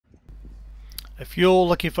If you're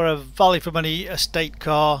looking for a value for money estate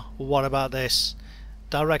car, what about this?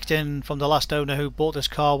 Direct in from the last owner who bought this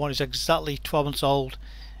car when it's exactly 12 months old.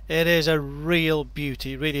 It is a real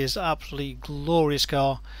beauty. It really is absolutely glorious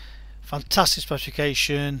car. Fantastic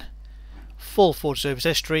specification, full Ford service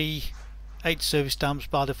history, 8 service stamps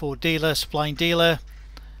by the Ford dealer, supplying dealer.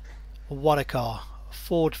 What a car.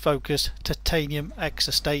 Ford Focus Titanium X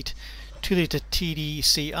Estate, 2 litre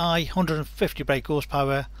TDCI, 150 brake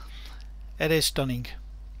horsepower. It is stunning.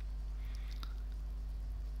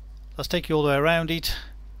 Let's take you all the way around it.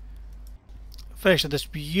 Finished with this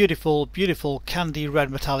beautiful candy red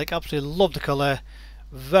metallic. Absolutely love the colour.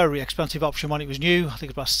 Very expensive option when it was new. I think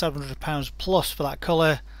it's about £700 plus for that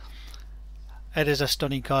colour. It is a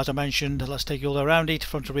stunning car, as I mentioned. Let's take you all the way around it.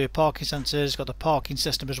 Front and rear parking sensors. Got the parking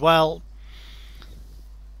system as well.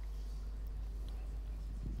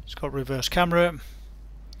 It's got reverse camera.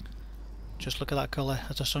 Just look at that colour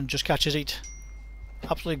as the sun just catches it.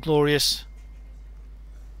 Absolutely glorious.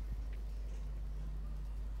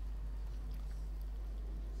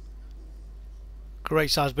 Great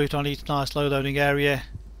size boot on it, nice low loading area.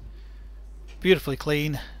 Beautifully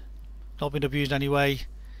clean. Not been abused anyway.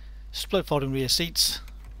 Split folding rear seats.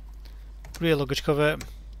 Rear luggage cover.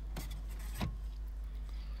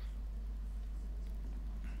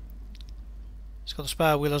 It's got the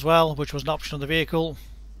spare wheel as well, which was an option on the vehicle.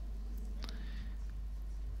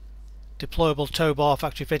 Deployable tow bar,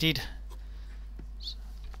 factory fitted.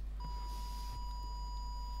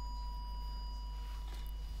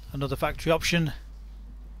 Another factory option.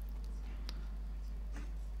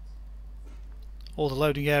 All the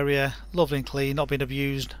loading area, lovely and clean, not been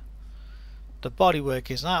abused. The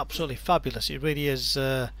bodywork is absolutely fabulous. It really is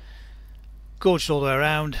gorgeous all the way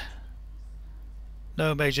around.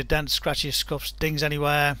 No major dents, scratches, scuffs, dings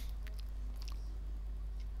anywhere.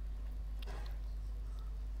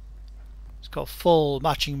 Got full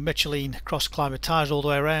matching Michelin cross climate tyres all the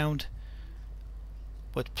way around,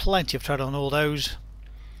 with plenty of tread on all those.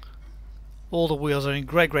 All the wheels are in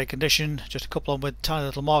great condition, just a couple on with tiny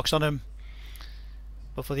little marks on them,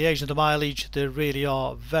 but for the age and the mileage they really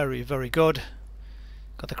are very good.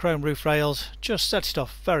 Got the chrome roof rails, just sets it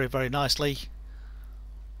off very nicely.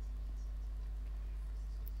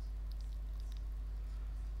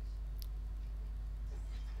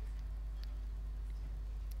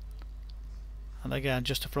 And again,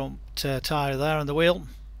 just a front tyre there on the wheel.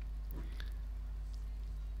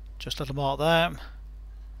 Just a little mark there.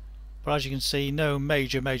 But as you can see, no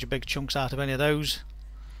major big chunks out of any of those.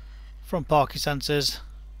 Front parking sensors.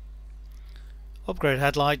 Upgraded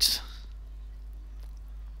headlights.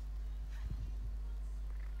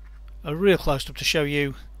 A real close up to show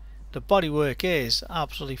you. The bodywork is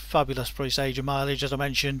absolutely fabulous for its age and mileage, as I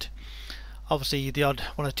mentioned. Obviously the odd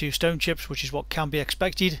one or two stone chips, which is what can be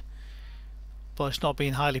expected. But it's not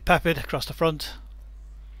being highly peppered across the front.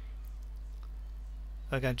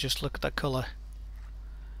 Again, just look at that colour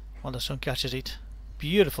when the sun catches it.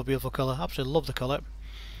 Beautiful colour. Absolutely love the colour.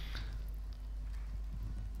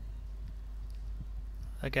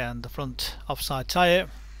 Again, the front offside tyre,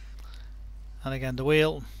 and again the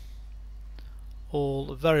wheel.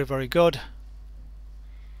 All very good.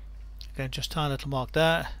 Again, just tiny little mark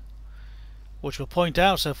there, which will point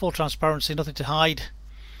out, so full transparency, nothing to hide.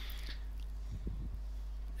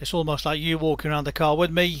 It's almost like you walking around the car with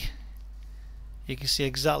me. You can see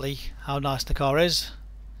exactly how nice the car is.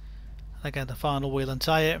 And again, the final wheel and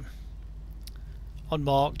tyre,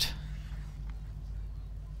 unmarked.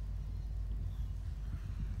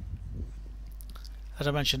 As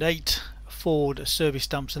I mentioned, 8 Ford service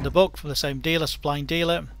stamps in the book from the same dealer, supplying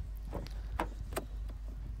dealer.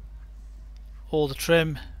 All the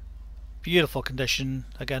trim, beautiful condition.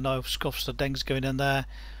 Again, no scuffs or dings going in there.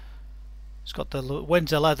 It's got the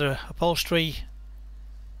Windsor leather upholstery.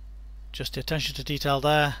 Just the attention to detail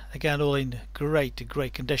there. Again, all in great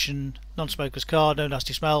condition. Non-smoker's car, no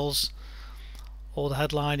nasty smells. All the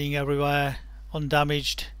headlining everywhere,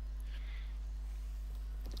 undamaged.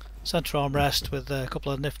 Centre armrest with a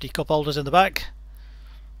couple of nifty cup holders in the back.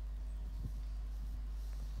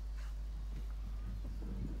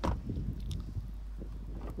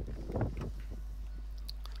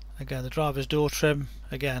 Again, the driver's door trim,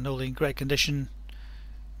 again all in great condition,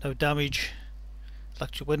 no damage.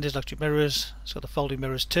 Electric windows, electric mirrors. It's got the folding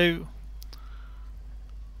mirrors too.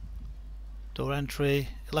 Door entry,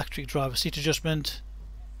 electric driver seat adjustment.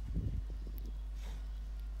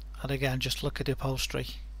 And again, just look at the upholstery.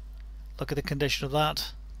 Look at the condition of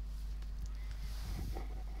that.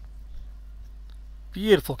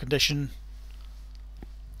 Beautiful condition.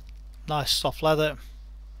 Nice soft leather.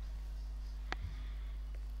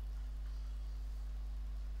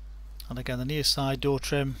 And again, the near side door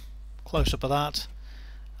trim, close up of that,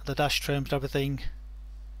 the dash trims, everything,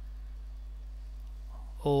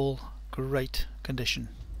 all great condition.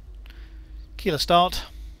 Keyless start.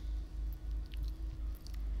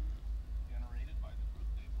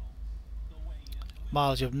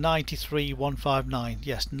 Mileage of 93,159.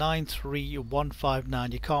 Yes,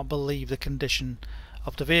 93,159. You can't believe the condition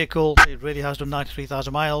of the vehicle. It really has done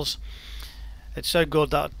 93,000 miles. It's so good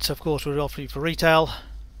that, of course, we're offering it for retail.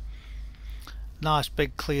 Nice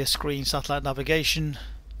big clear screen satellite navigation.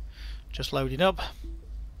 Just loading up.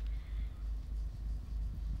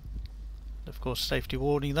 Of course, safety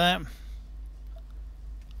warning there.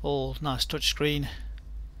 All nice touch screen.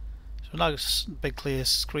 So nice big clear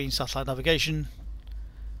screen satellite navigation.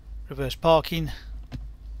 Reverse parking.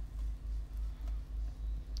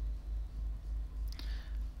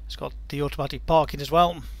 It's got the automatic parking as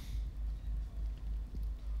well.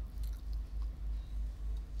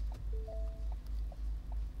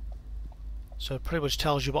 So it pretty much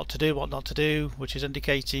tells you what to do, what not to do, which is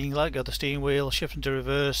indicating let go the steering wheel, shift into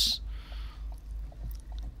reverse.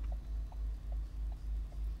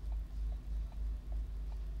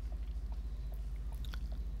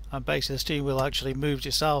 And basically the steering wheel actually moves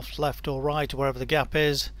itself left or right or wherever the gap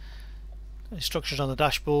is. Instructions on the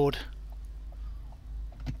dashboard.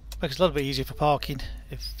 Makes it a little bit easier for parking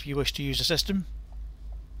if you wish to use the system.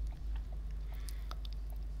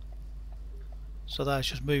 So that's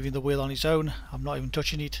just moving the wheel on its own. I'm not even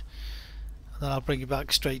touching it. And then I'll bring it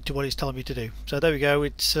back straight to what it's telling me to do. So there we go.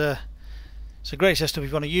 It's a great system if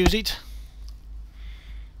you want to use it.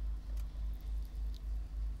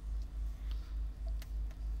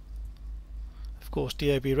 Of course,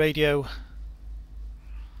 DAB radio.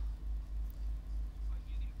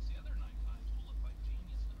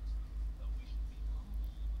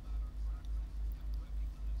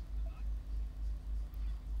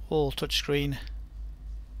 All touchscreen.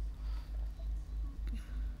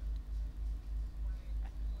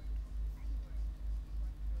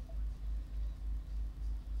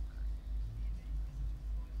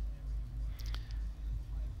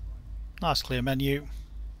 Nice clear menu.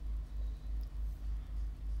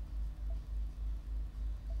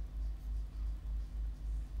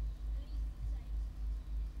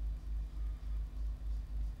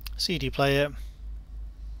 CD player,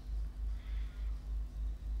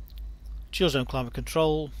 dual zone climate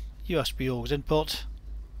control, USB AUX input,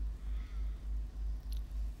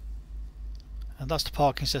 and that's the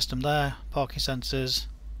parking system there. Parking sensors,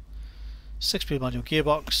 6-speed manual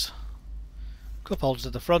gearbox, cup holders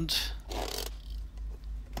at the front,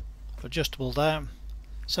 adjustable there,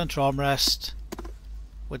 centre armrest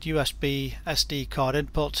with USB SD card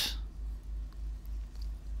input.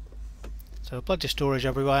 So plenty of storage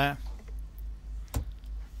everywhere.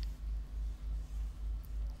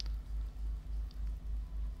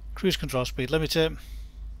 Cruise control speed limiter.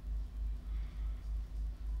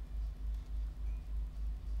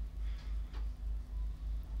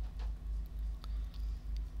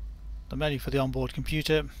 The menu for the onboard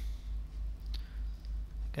computer.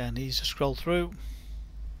 Again, easy to scroll through.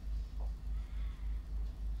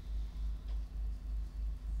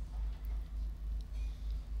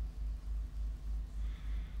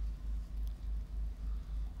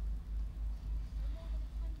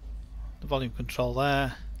 Volume control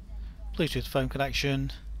there, Bluetooth phone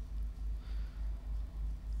connection,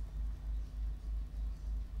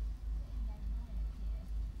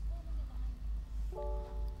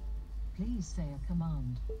 please say a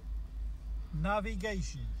command.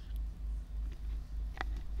 Navigation.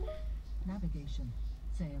 Navigation,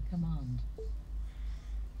 say a command.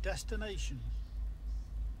 Destination.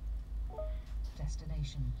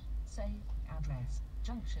 Destination, say address,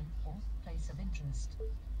 junction or place of interest.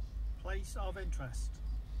 Place of interest.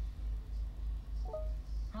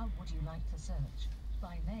 How would you like to search?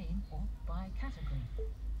 By name or by category?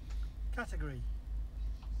 Category.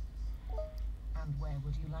 And where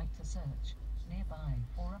would you like to search? Nearby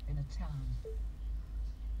or up in a town?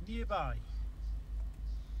 Nearby.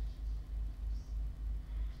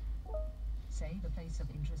 Say the place of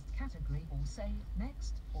interest category or say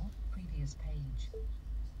next or previous page.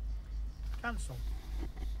 Cancel.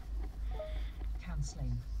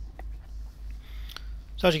 Cancelling.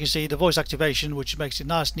 So as you can see, the voice activation, which makes it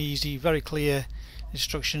nice and easy, very clear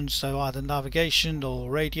instructions, so either navigation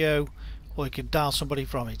or radio, or you can dial somebody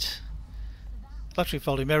from it. Electric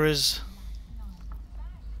folding mirrors.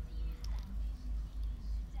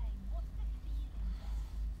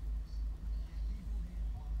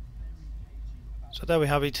 So there we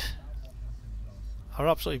have it, our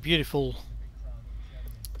absolutely beautiful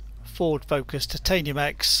Ford Focus Titanium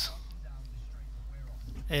X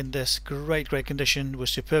in this great condition with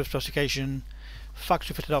superb specification,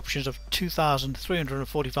 factory fitted options of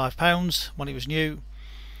 £2,345 when it was new.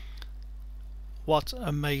 What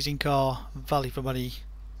amazing car, value for money.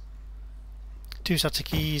 2 sets of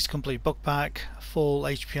keys, complete book pack, full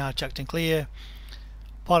HPI checked and clear.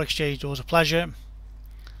 Part exchange was a pleasure.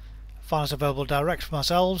 Finance available direct from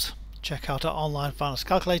ourselves. Check out our online finance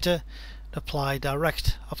calculator and apply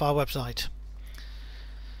direct off our website.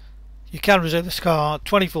 You can reserve this car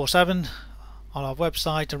 24/7 on our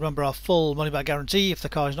website and remember our full money back guarantee. If the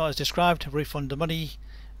car is not as described, refund the money,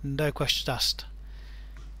 no questions asked.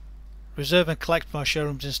 Reserve and collect from our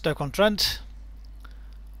showrooms in Stoke-on-Trent.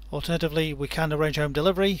 Alternatively, we can arrange home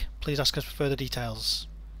delivery. Please ask us for further details.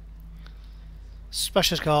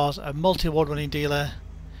 Specialist Cars, a multi-award winning dealer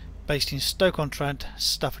based in Stoke-on-Trent,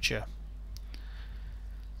 Staffordshire.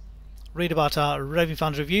 Read about our raving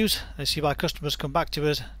fans reviews and see why customers come back to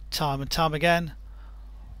us time and time again,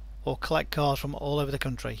 or collect cars from all over the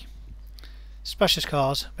country. Specialist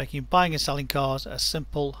Cars, making buying and selling cars a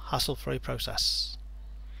simple, hassle-free process.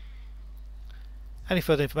 Any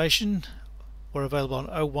further information, we're available on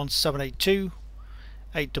 01782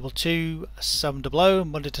 822 700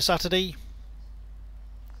 Monday to Saturday.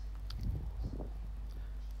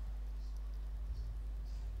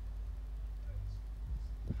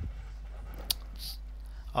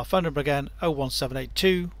 Our phone number again,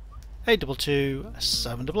 01782 822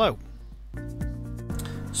 700.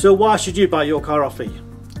 So why should you buy your car off me?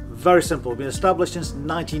 Very simple. We've been established since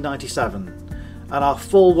 1997 and our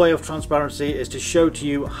full way of transparency is to show to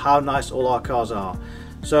you how nice all our cars are.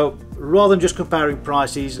 So rather than just comparing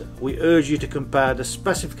prices, we urge you to compare the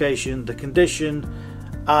specification, the condition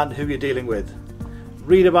and who you're dealing with.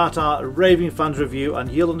 Read about our raving fans review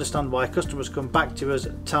and you'll understand why customers come back to us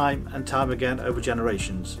time and time again over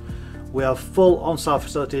generations. We have full on-site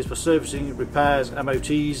facilities for servicing, repairs,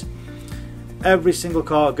 MOTs. Every single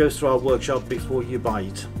car goes through our workshop before you buy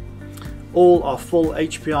it. All are full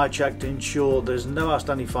HPI checked to ensure there's no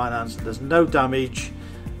outstanding finance, there's no damage,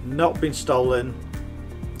 not been stolen.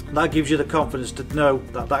 That gives you the confidence to know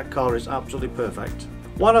that that car is absolutely perfect.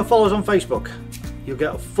 Why not follow us on Facebook? You'll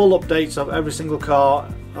get full updates of every single car,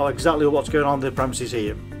 or exactly what's going on in the premises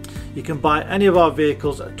here. You can buy any of our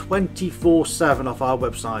vehicles 24/7 off our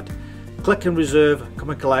website. Click and reserve,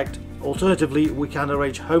 come and collect. Alternatively, we can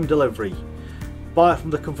arrange home delivery. Buy it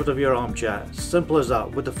from the comfort of your armchair. Simple as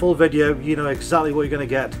that. With the full video, you know exactly what you're going to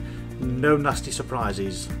get. No nasty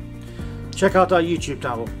surprises. Check out our YouTube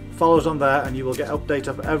channel. Follow us on there and you will get updates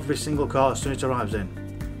of every single car as soon as it arrives in.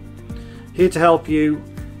 Here to help you.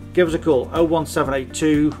 Give us a call,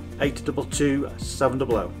 01782 822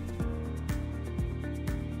 700.